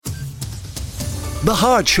The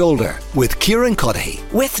Hard Shoulder with Kieran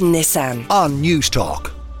with Nissan on News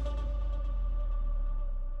Talk.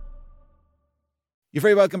 You're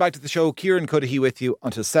very welcome back to the show. Kieran Cuddihy with you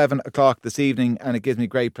until 7 o'clock this evening, and it gives me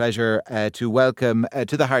great pleasure to welcome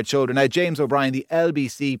to the Hard Shoulder now James O'Brien, the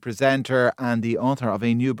LBC presenter and the author of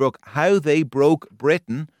a new book, How They Broke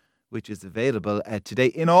Britain, which is available today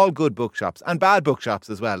in all good bookshops and bad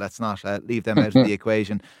bookshops as well. Let's not leave them out of the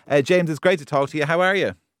equation. James, it's great to talk to you. How are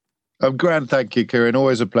you? I'm grand, thank you, Kieran.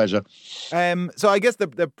 Always a pleasure. So I guess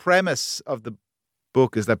the premise of the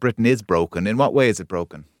book is that Britain is broken. In what way is it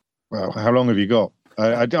broken? Well, how long have you got?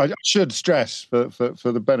 I should stress for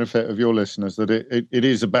the benefit of your listeners that it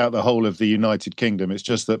is about the whole of the United Kingdom. It's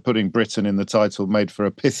just that putting Britain in the title made for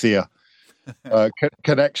a pithier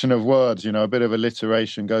connection of words. You know, a bit of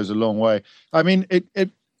alliteration goes a long way. I mean,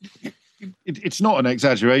 it's not an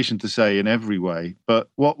exaggeration to say in every way, but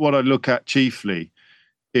what I look at chiefly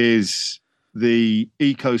is the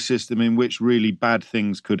ecosystem in which really bad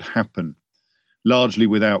things could happen, largely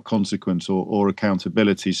without consequence or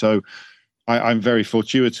accountability. So I'm very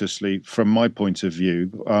fortuitously, from my point of view,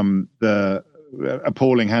 the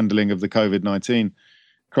appalling handling of the COVID-19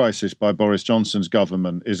 crisis by Boris Johnson's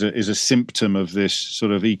government is a symptom of this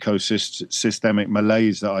sort of ecosystemic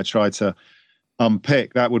malaise that I try to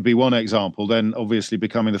unpick. That would be one example. Then obviously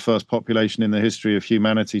becoming the first population in the history of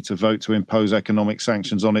humanity to vote to impose economic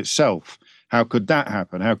sanctions on itself. How could that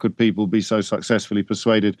happen? How could people be so successfully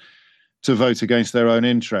persuaded to vote against their own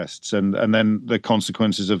interests, and then the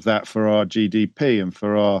consequences of that for our GDP and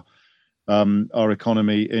for our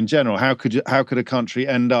economy in general? How could a country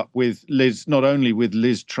end up with not only with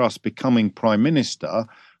Liz Truss becoming Prime Minister,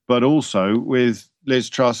 but also with Liz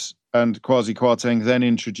Truss and Kwasi Kwarteng then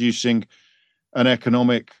introducing an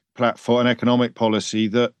economic platform, an economic policy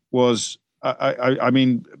that was, I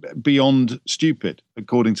mean, beyond stupid,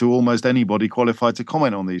 according to almost anybody qualified to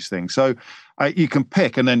comment on these things. So you can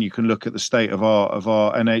pick, and then you can look at the state of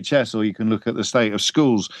our NHS, or you can look at the state of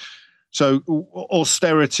schools. So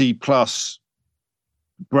austerity plus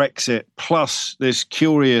Brexit plus this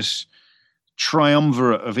curious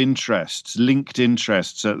triumvirate of interests, linked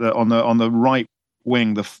interests on the right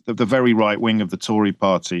wing, the very right wing of the Tory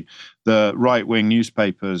party, the right wing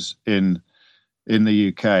newspapers in the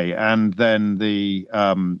UK, and then the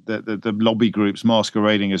lobby groups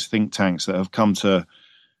masquerading as think tanks that have come to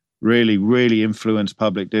really influence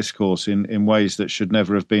public discourse in ways that should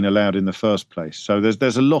never have been allowed in the first place. So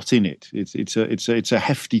there's a lot in it. It's a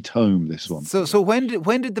hefty tome, this one. So when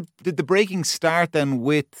did the breaking start then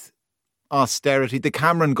with austerity, the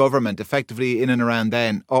Cameron government, effectively in and around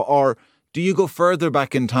then, or do you go further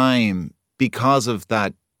back in time because of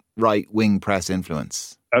that right wing press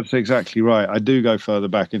influence? That's exactly right. I do go further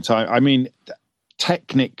back in time. I mean,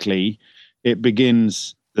 technically, it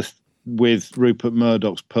begins with Rupert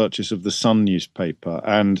Murdoch's purchase of the Sun newspaper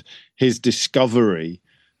and his discovery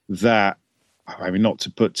that, I mean, not to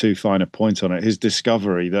put too fine a point on it, his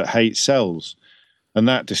discovery that hate sells. And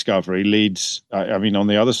that discovery leads, I mean, on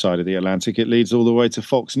the other side of the Atlantic, it leads all the way to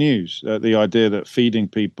Fox News. The idea that feeding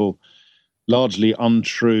people largely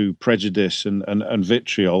untrue prejudice and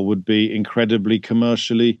vitriol would be incredibly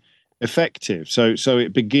commercially effective. So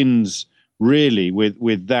it begins really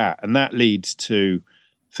with that, and that leads to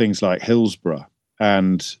things like Hillsborough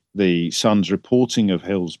and the Sun's reporting of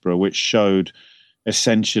Hillsborough, which showed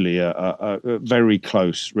essentially a very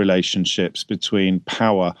close relationships between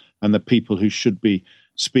power and the people who should be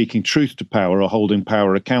speaking truth to power or holding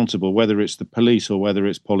power accountable, whether it's the police or whether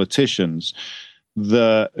it's politicians.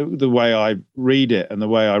 The way I read it and the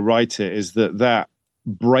way I write it is that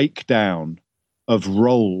breakdown of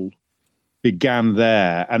role began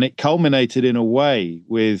there, and it culminated in a way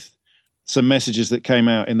with some messages that came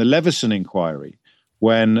out in the Leveson inquiry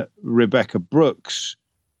when Rebecca Brooks,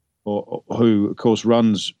 who of course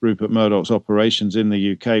runs Rupert Murdoch's operations in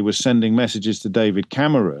the UK, was sending messages to David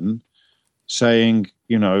Cameron saying,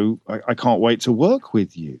 you know, I can't wait to work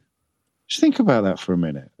with you. Just think about that for a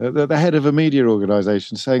minute. The head of a media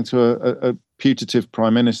organisation saying to a putative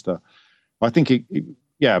prime minister, I think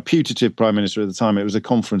a putative prime minister at the time, it was a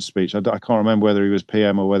conference speech. I can't remember whether he was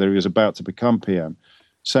PM or whether he was about to become PM,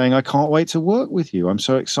 saying, I can't wait to work with you. I'm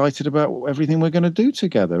so excited about everything we're going to do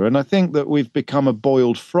together. And I think that we've become a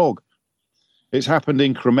boiled frog. It's happened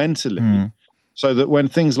incrementally, so that when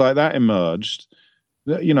things like that emerged,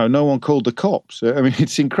 you know, no one called the cops. I mean,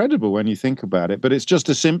 it's incredible when you think about it, but it's just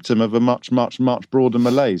a symptom of a much broader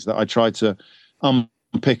malaise that I try to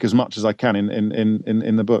unpick as much as I can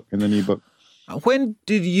in the book, in the new book. When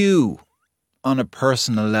did you, on a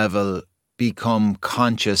personal level, become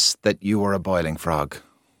conscious that you were a boiling frog?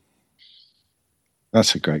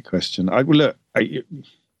 That's a great question. Look,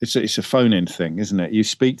 it's a phone-in thing, isn't it? You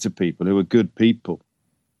speak to people who are good people,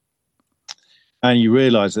 and you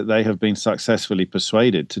realise that they have been successfully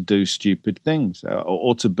persuaded to do stupid things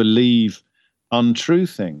or to believe untrue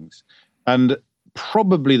things. And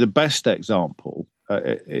probably the best example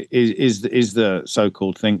is the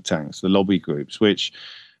so-called think tanks, the lobby groups, which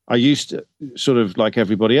I used to, sort of like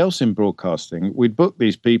everybody else in broadcasting, we'd book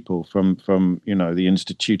these people from the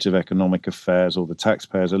Institute of Economic Affairs or the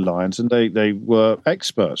Taxpayers Alliance, and they were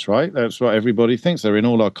experts, right? That's what everybody thinks. They're in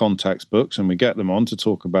all our contacts books, and we get them on to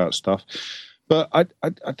talk about stuff. But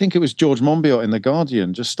I think it was George Monbiot in The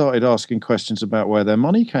Guardian just started asking questions about where their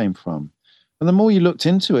money came from. And the more you looked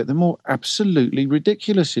into it, the more absolutely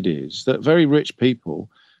ridiculous it is that very rich people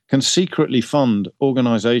can secretly fund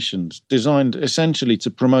organizations designed essentially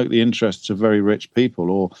to promote the interests of very rich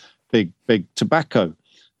people, or big tobacco,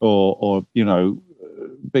 or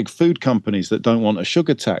big food companies that don't want a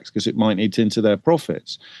sugar tax because it might eat into their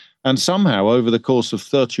profits. And somehow over the course of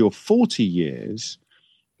 30 or 40 years,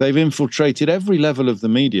 they've infiltrated every level of the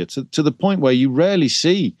media to the point where you rarely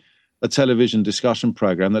see a television discussion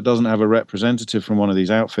program that doesn't have a representative from one of these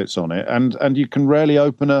outfits on it. And you can rarely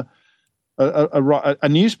open a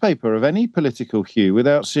newspaper of any political hue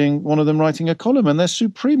without seeing one of them writing a column, and they're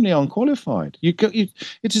supremely unqualified.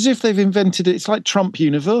 It's as if they've invented it. It's like Trump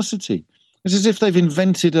University. It's as if they've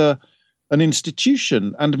invented an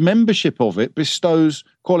institution, and membership of it bestows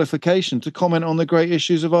qualification to comment on the great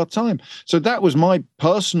issues of our time. So that was my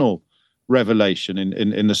personal revelation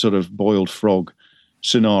in the sort of boiled frog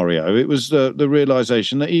scenario. It was the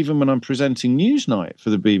realization that even when I'm presenting Newsnight for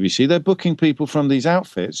the BBC, they're booking people from these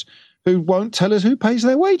outfits who won't tell us who pays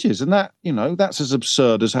their wages. And that's as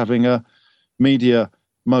absurd as having a media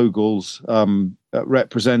mogul's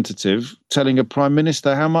representative telling a prime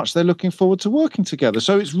minister how much they're looking forward to working together.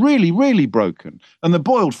 So it's really, really broken. And the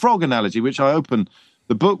boiled frog analogy, which I open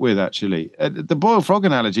the book with, actually, the boiled frog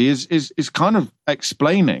analogy is kind of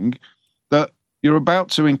explaining that you're about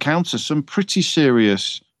to encounter some pretty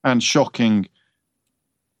serious and shocking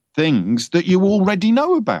things that you already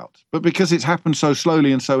know about. But because it's happened so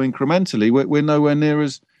slowly and so incrementally, we're nowhere near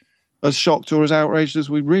as shocked or as outraged as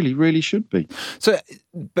we really, really should be. So,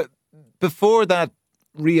 but before that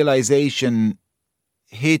realization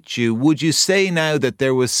hit you, would you say now that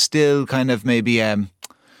there was still kind of maybe a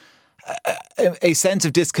sense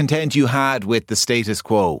of discontent you had with the status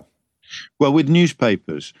quo? Well, with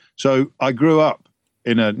newspapers. So I grew up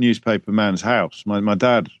in a newspaper man's house. My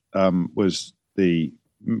dad was the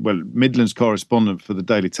Midlands correspondent for the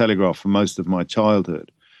Daily Telegraph for most of my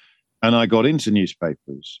childhood. And I got into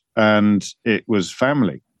newspapers, and it was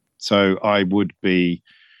family. So I would be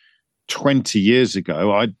 20 years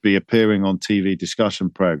ago, I'd be appearing on TV discussion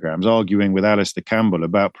programs, arguing with Alistair Campbell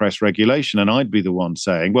about press regulation. And I'd be the one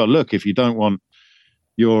saying, well, look, if you don't want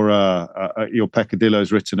your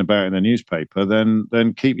peccadillos written about in the newspaper,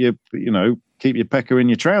 then keep your pecker in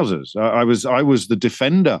your trousers. I was the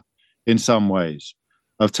defender in some ways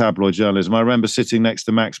of tabloid journalism. I remember sitting next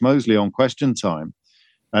to Max Mosley on Question Time,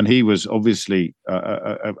 and he was obviously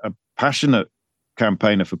a passionate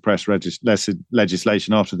campaigner for press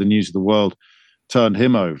legislation after the News of the World turned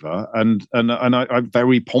him over. And I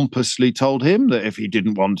very pompously told him that if he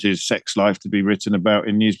didn't want his sex life to be written about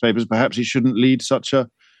in newspapers, perhaps he shouldn't lead such a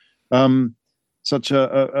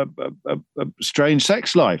strange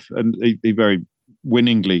sex life. And he very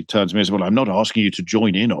winningly turns to me and says, well, I'm not asking you to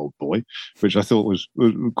join in, old boy, which I thought was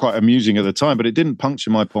quite amusing at the time, but it didn't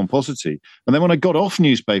puncture my pomposity. And then when I got off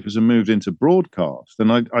newspapers and moved into broadcast,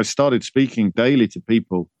 then I started speaking daily to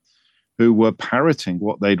people who were parroting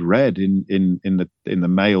what they'd read in the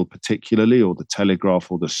Mail particularly, or the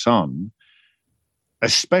Telegraph or the Sun,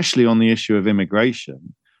 especially on the issue of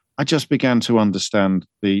immigration. I just began to understand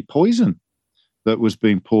the poison that was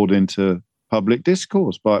being poured into public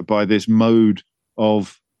discourse by this mode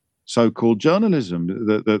of so-called journalism,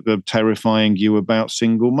 the terrifying you about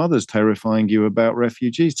single mothers, terrifying you about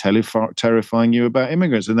refugees, terrifying you about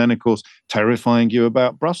immigrants, and then, of course, terrifying you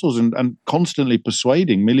about Brussels, and constantly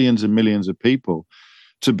persuading millions and millions of people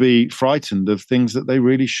to be frightened of things that they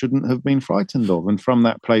really shouldn't have been frightened of. And from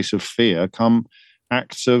that place of fear come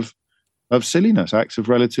acts of silliness, acts of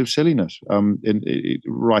relative silliness,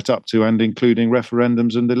 right up to and including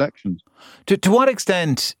referendums and elections. To what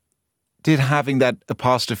extent did having that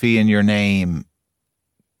apostrophe in your name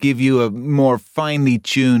give you a more finely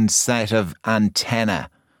tuned set of antenna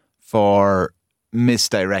for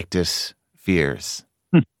misdirected fears?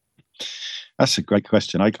 That's a great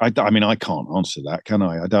question. I mean, I can't answer that, can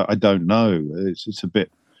I? I don't know. It's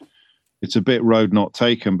a bit road not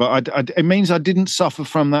taken, but it means I didn't suffer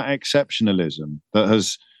from that exceptionalism that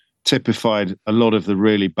has typified a lot of the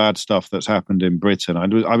really bad stuff that's happened in Britain.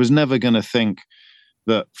 I was never going to think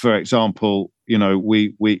that, for example,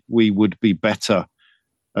 we would be better.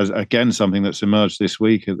 As again, something that's emerged this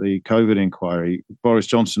week at the COVID inquiry, Boris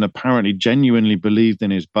Johnson apparently genuinely believed in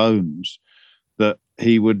his bones that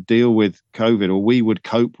he would deal with COVID, or we would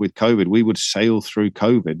cope with COVID. We would sail through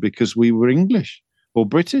COVID because we were English or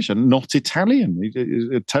British and not Italian.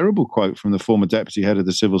 A terrible quote from the former deputy head of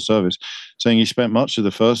the civil service, saying he spent much of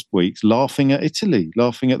the first weeks laughing at Italy,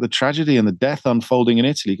 laughing at the tragedy and the death unfolding in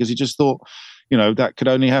Italy, because he just thought, that could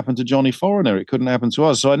only happen to Johnny Foreigner. It couldn't happen to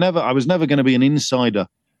us. So I was never going to be an insider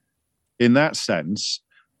in that sense.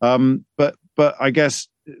 But I guess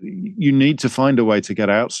you need to find a way to get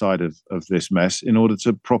outside of this mess in order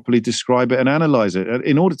to properly describe it and analyze it,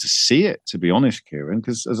 in order to see it, to be honest, Kieran,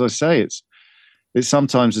 because as I say, it's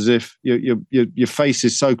sometimes as if your face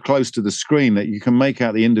is so close to the screen that you can make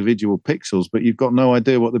out the individual pixels, but you've got no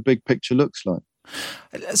idea what the big picture looks like.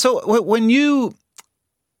 So when you're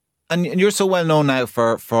so well known now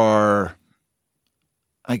for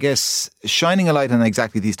I guess shining a light on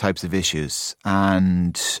exactly these types of issues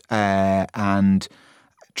and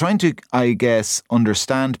trying to, I guess,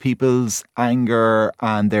 understand people's anger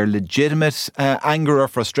and their legitimate anger or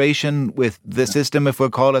frustration with the system, if we'll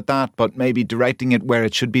call it that, but maybe directing it where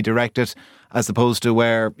it should be directed, as opposed to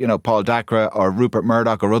where, Paul Dacra or Rupert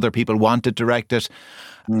Murdoch or other people want it directed.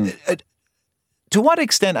 To what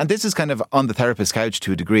extent, and this is kind of on the therapist's couch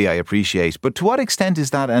to a degree, I appreciate, but to what extent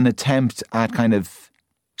is that an attempt at kind of,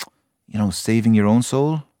 saving your own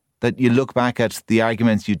soul? That you look back at the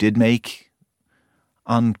arguments you did make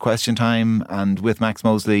on Question Time and with Max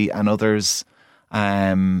Mosley and others.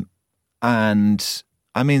 And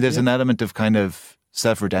I mean, there's an element of kind of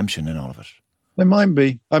self-redemption in all of it. There might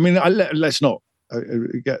be. I mean, let's not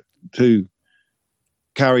get too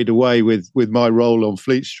carried away with my role on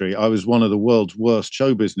Fleet Street. I was one of the world's worst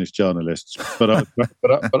show business journalists, but I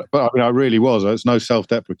mean, I really was. It's no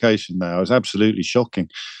self-deprecation now. It was absolutely shocking.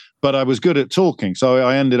 But I was good at talking, so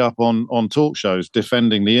I ended up on talk shows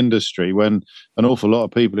defending the industry when an awful lot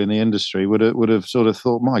of people in the industry would have sort of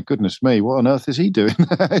thought, my goodness me, what on earth is he doing?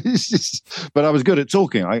 But I was good at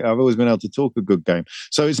talking. I've always been able to talk a good game.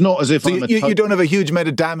 So it's not as if you don't have a huge amount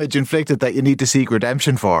of damage inflicted that you need to seek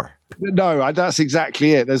redemption for. No, that's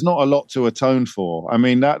exactly it. There's not a lot to atone for. I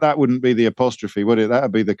mean, that wouldn't be the apostrophe, would it? That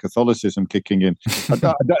would be the Catholicism kicking in.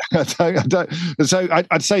 So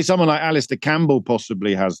I'd say someone like Alistair Campbell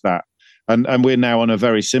possibly has that, and we're now on a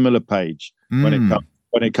very similar page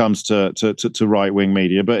when it comes to right-wing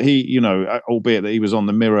media. But he, albeit that he was on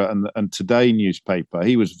the Mirror and Today newspaper,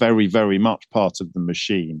 he was very, very much part of the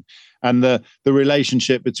machine. And the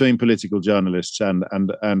relationship between political journalists and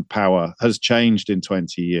power has changed in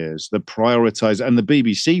 20 years. The prioritise, and the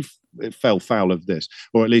BBC fell foul of this,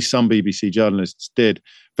 or at least some BBC journalists did,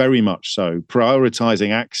 very much so,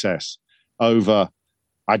 prioritising access over,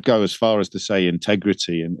 I'd go as far as to say,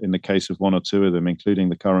 integrity in the case of one or two of them, including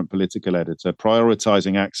the current political editor.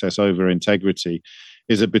 Prioritising access over integrity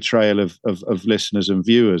is a betrayal of listeners and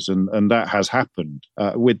viewers, and that has happened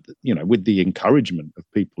with the encouragement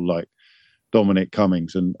of people like Dominic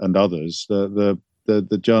Cummings and others. The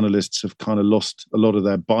journalists have kind of lost a lot of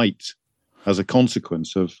their bite as a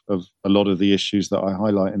consequence of a lot of the issues that I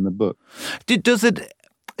highlight in the book. Do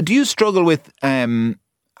you struggle with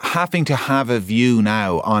having to have a view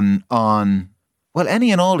now on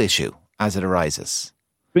any and all issue as it arises?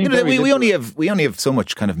 We only have so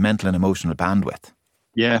much kind of mental and emotional bandwidth.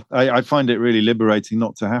 Yeah, I find it really liberating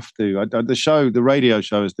not to have to. The radio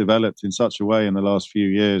show has developed in such a way in the last few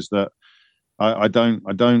years that I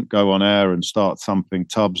don't go on air and start thumping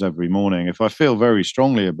tubs every morning. If I feel very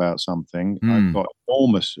strongly about something, I've got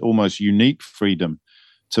almost unique freedom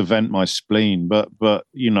to vent my spleen. But for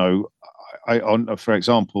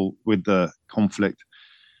example, with the conflict,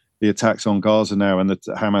 the attacks on Gaza now and the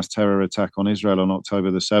Hamas terror attack on Israel on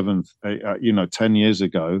October the 7th, 10 years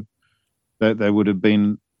ago, there would have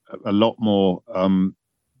been a lot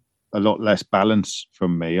less balance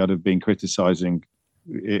from me. I'd have been criticising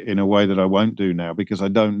in a way that I won't do now because I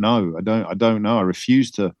don't know. I don't know. I refuse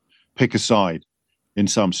to pick a side in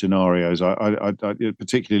some scenarios. I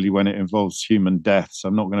particularly when it involves human deaths.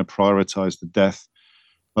 I'm not going to prioritise the death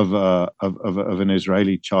of an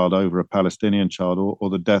Israeli child over a Palestinian child, or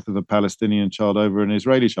the death of a Palestinian child over an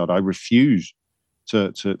Israeli child. I refuse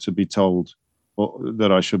to be told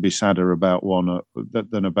that I should be sadder about one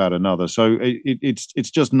than about another. So it's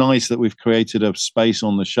just nice that we've created a space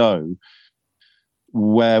on the show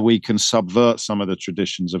where we can subvert some of the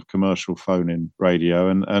traditions of commercial phone-in radio,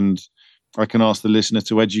 and I can ask the listener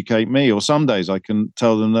to educate me, or some days I can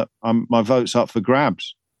tell them that my vote's up for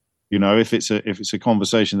grabs. You know, if it's a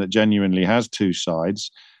conversation that genuinely has two sides,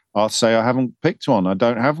 I'll say I haven't picked one. I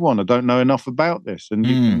don't have one. I don't know enough about this, and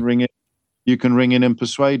you can ring it. You can ring in and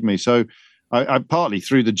persuade me. So I partly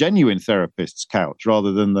through the genuine therapist's couch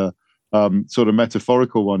rather than the sort of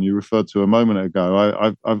metaphorical one you referred to a moment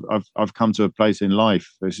ago. I've come to a place in life.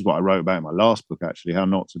 This is what I wrote about in my last book, actually, How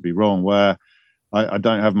Not to Be Wrong, where I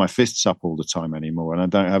don't have my fists up all the time anymore, and I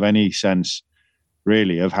don't have any sense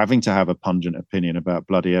really of having to have a pungent opinion about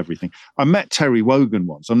bloody everything. I met Terry Wogan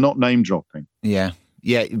once. I'm not name dropping. Yeah.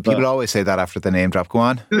 People always say that after the name drop. Go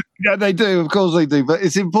on. Yeah, they do. Of course they do. But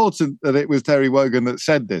it's important that it was Terry Wogan that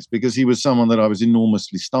said this, because he was someone that I was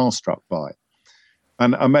enormously starstruck by.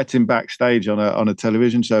 And I met him backstage on a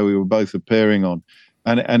television show we were both appearing on.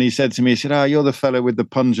 And he said to me, he said, you're the fellow with the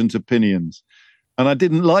pungent opinions. And I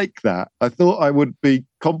didn't like that. I thought I would be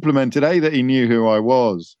complimented, A, that he knew who I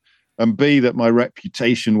was, and B, that my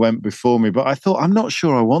reputation went before me. But I thought, I'm not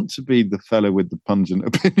sure I want to be the fellow with the pungent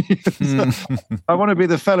opinions. I want to be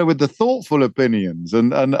the fellow with the thoughtful opinions.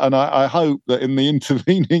 And I hope that in the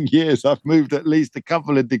intervening years, I've moved at least a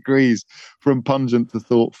couple of degrees from pungent to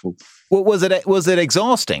thoughtful. Well, was it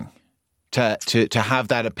exhausting to have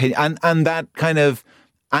that opinion and that kind of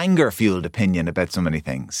anger-fueled opinion about so many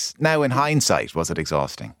things? Now, in hindsight, was it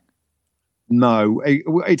exhausting? No,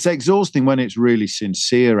 it's exhausting when it's really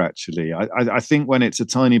sincere, actually. I think when it's a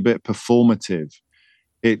tiny bit performative,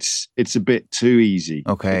 it's a bit too easy.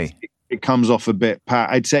 Okay. It comes off a bit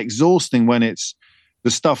pat. It's exhausting when it's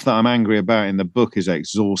the stuff that I'm angry about in the book is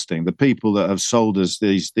exhausting. The people that have sold us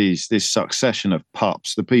this succession of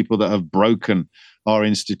pups, the people that have broken our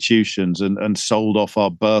institutions and sold off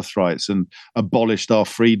our birthrights and abolished our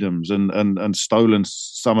freedoms and stolen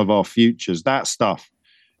some of our futures, that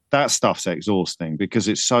stuff's exhausting because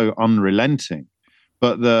it's so unrelenting.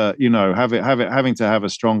 But having to have a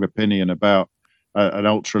strong opinion about an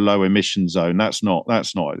ultra low emission zone, that's not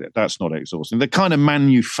exhausting. The kind of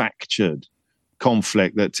manufactured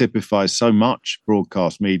conflict that typifies so much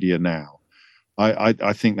broadcast media now,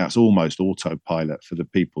 I think that's almost autopilot for the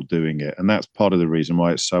people doing it, and that's part of the reason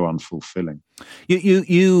why it's so unfulfilling.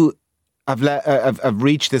 You have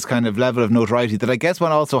reached this kind of level of notoriety that I guess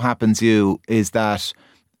what also happens to you is that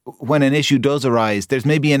when an issue does arise, there's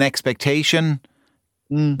maybe an expectation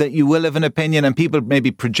that you will have an opinion, and people maybe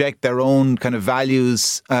project their own kind of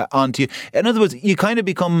values onto you. In other words, you kind of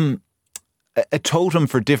become a totem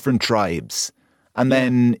for different tribes, and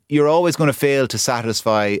then you're always going to fail to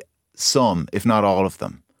satisfy some, if not all of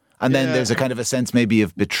them. And then there's a kind of a sense maybe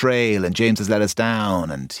of betrayal, and James has let us down,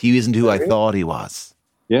 and he isn't who I thought he was.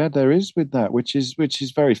 Yeah, there is with that, which is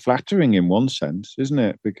very flattering in one sense, isn't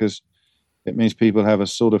it? Because it means people have a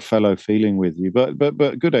sort of fellow feeling with you. But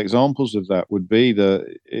good examples of that would be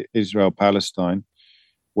the Israel-Palestine,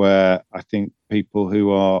 where I think people who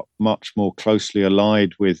are much more closely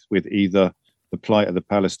allied with either the plight of the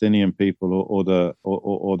Palestinian people or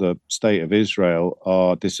the state of Israel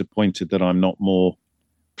are disappointed that I'm not more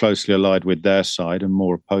closely allied with their side and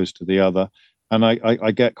more opposed to the other. And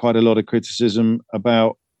I get quite a lot of criticism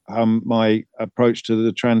about my approach to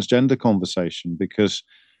the transgender conversation, because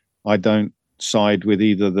I don't side with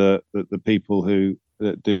either the people who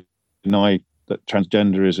deny that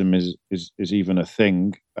transgenderism is even a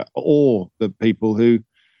thing, or the people who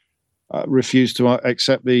refuse to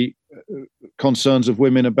accept the concerns of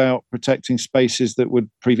women about protecting spaces that would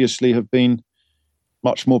previously have been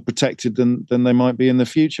much more protected than they might be in the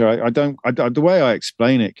future. The way I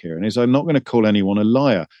explain it, Kieran, is I'm not going to call anyone a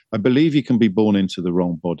liar. I believe you can be born into the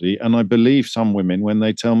wrong body, and I believe some women when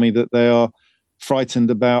they tell me that they are frightened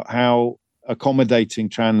about how accommodating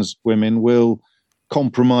trans women will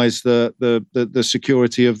compromise the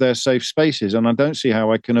security of their safe spaces. And I don't see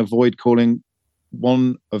how I can avoid calling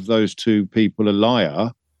one of those two people a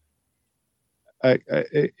liar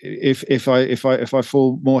if I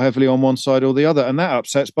fall more heavily on one side or the other. And that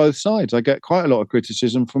upsets both sides. I get quite a lot of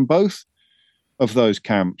criticism from both of those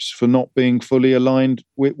camps for not being fully aligned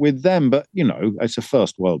with them. But, it's a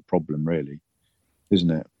first world problem, really, isn't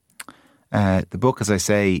it? The book, as I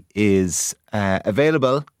say, is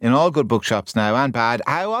available in all good bookshops now and bad.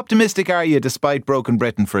 How optimistic are you despite Broken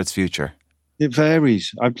Britain for its future? It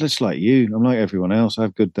varies. I'm just like you. I'm like everyone else. I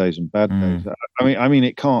have good days and bad days. I mean,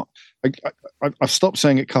 it can't. I've stopped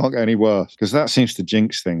saying it can't get any worse, because that seems to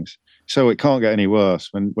jinx things. So it can't get any worse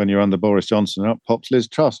when you're under Boris Johnson, and up pops Liz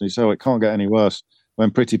Truss. And you say, it can't get any worse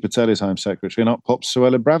when Priti Patel is Home Secretary, and up pops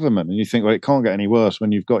Suella Braverman. And you think, it can't get any worse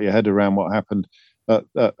when you've got your head around what happened at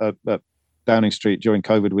Downing Street during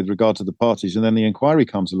COVID with regard to the parties, and then the inquiry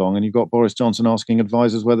comes along and you've got Boris Johnson asking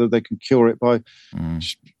advisors whether they can cure it by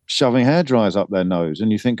shoving hairdryers up their nose,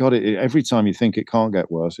 and you think, God, every time you think it can't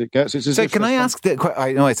get worse, it gets. It's as so if can I ask?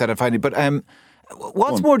 I know I said it finally, but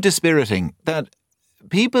what's more dispiriting, that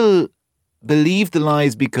people believe the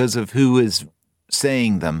lies because of who is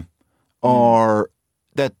saying them, or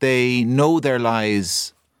that they know their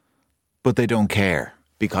lies but they don't care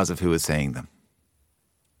because of who is saying them?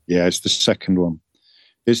 Yeah, it's the second one.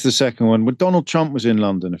 It's the second one. When Donald Trump was in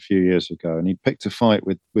London a few years ago, and he picked a fight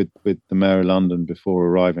with the mayor of London before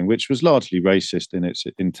arriving, which was largely racist in its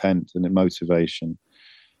intent and its motivation,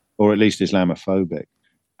 or at least Islamophobic.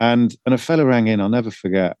 And a fella rang in, I'll never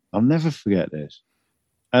forget this.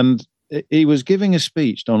 And he was giving a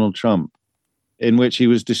speech, Donald Trump, in which he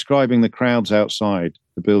was describing the crowds outside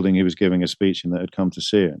the building he was giving a speech in that had come to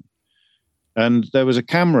see him. And there was a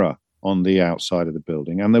camera on the outside of the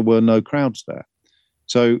building, and there were no crowds there.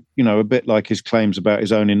 So, a bit like his claims about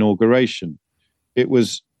his own inauguration, it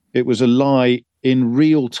was a lie in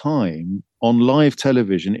real time on live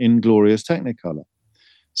television in glorious Technicolor.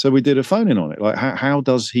 So we did a phone-in on it. Like, how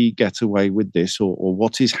does he get away with this, or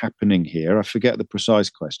what is happening here? I forget the precise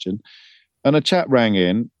question. And a chap rang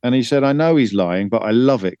in, and he said, I know he's lying, but I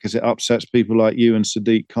love it because it upsets people like you and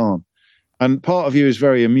Sadiq Khan. And part of you is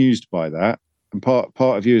very amused by that, and part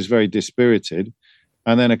of you is very dispirited.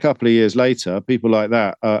 And then a couple of years later, people like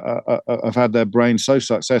that have had their brains so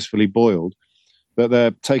successfully boiled that they're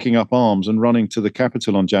taking up arms and running to the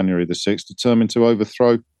Capitol on January the 6th, determined to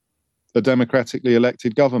overthrow a democratically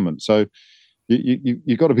elected government. So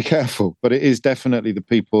you've got to be careful. But it is definitely the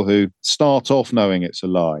people who start off knowing it's a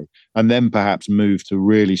lie and then perhaps move to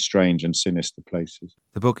really strange and sinister places.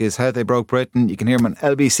 The book is How They Broke Britain. You can hear him on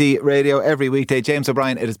LBC Radio every weekday. James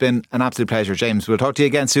O'Brien, it has been an absolute pleasure. James, we'll talk to you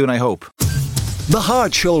again soon, I hope. The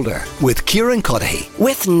Hard Shoulder with Kieran Cuddihy.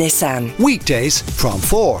 With Nissan. Weekdays from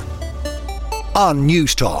 4 on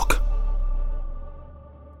News Talk.